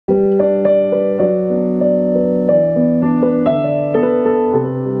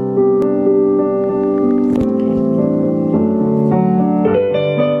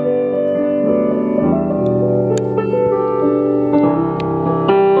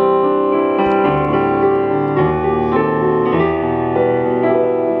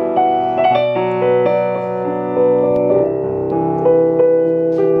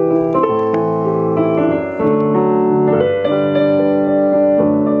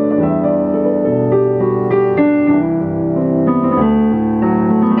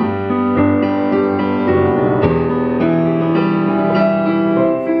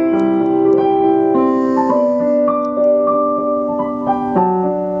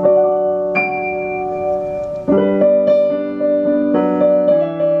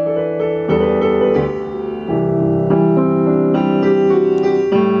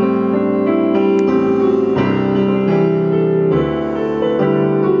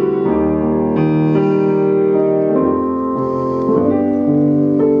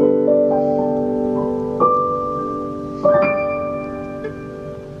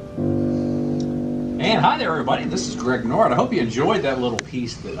Greg Nord. I hope you enjoyed that little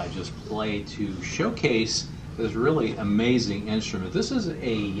piece that I just played to showcase this really amazing instrument. This is a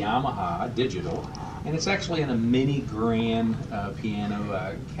Yamaha digital, and it's actually in a mini grand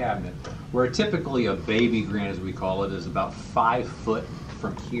piano cabinet, where typically a baby grand, as we call it, is about 5 foot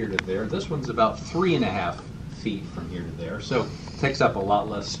from here to there. This one's about 3.5 feet from here to there, so it takes up a lot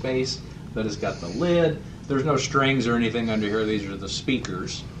less space, but it's got the lid. There's no strings or anything under here. These are the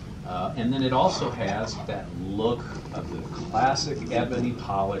speakers. And then it also has that look of the classic ebony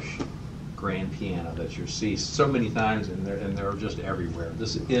polish grand piano that you see so many times, and they're just everywhere.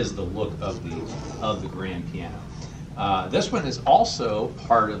 This is the look of the grand piano. This one is also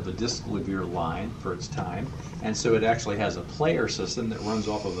part of the disc Levere line for its time, and so it actually has a player system that runs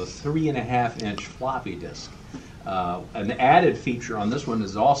off of a 3.5-inch floppy disk. An added feature on this one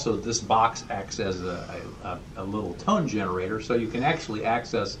is also this box acts as a little tone generator, so you can actually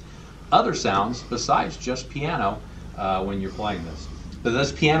access other sounds besides just piano when you're playing this. But this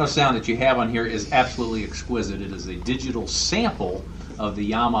piano sound that you have on here is absolutely exquisite. It is a digital sample of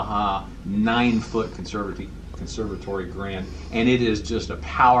the Yamaha 9-foot conservatory grand, and it is just a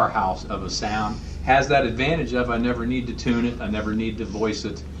powerhouse of a sound. Has that advantage of I never need to tune it, I never need to voice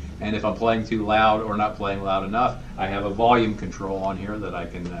it, and if I'm playing too loud or not playing loud enough, I have a volume control on here that I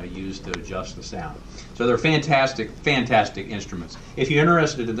can use to adjust the sound. So they're fantastic, fantastic instruments. If you're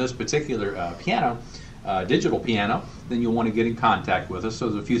interested in this particular piano, digital piano, then you'll want to get in contact with us. So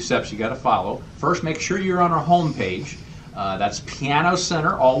there's a few steps you got to follow. First, make sure you're on our home page. That's Piano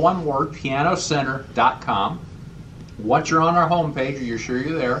Center, all one word, pianocenter.com. Once you're on our home page, or you're sure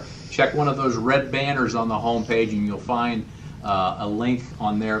you're there, check one of those red banners on the home page, and you'll find a link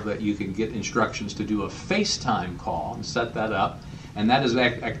on there that you can get instructions to do a FaceTime call and set that up. And that is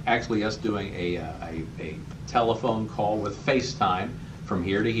actually us doing a telephone call with FaceTime from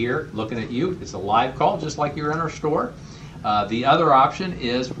here to here, looking at you. It's a live call, just like you're in our store. The other option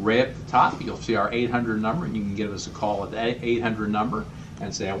is right at the top. You'll see our 800 number, and you can give us a call at that 800 number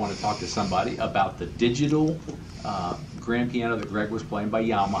and say, I want to talk to somebody about the digital grand piano that Greg was playing by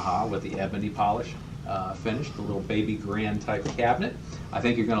Yamaha with the ebony polish finish, the little baby grand type cabinet. I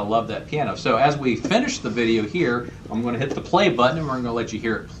think you're going to love that piano. So as we finish the video here, I'm going to hit the play button, and we're going to let you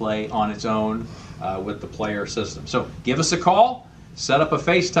hear it play on its own with the player system. So give us a call, set up a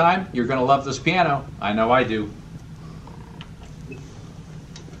FaceTime. You're going to love this piano. I know I do.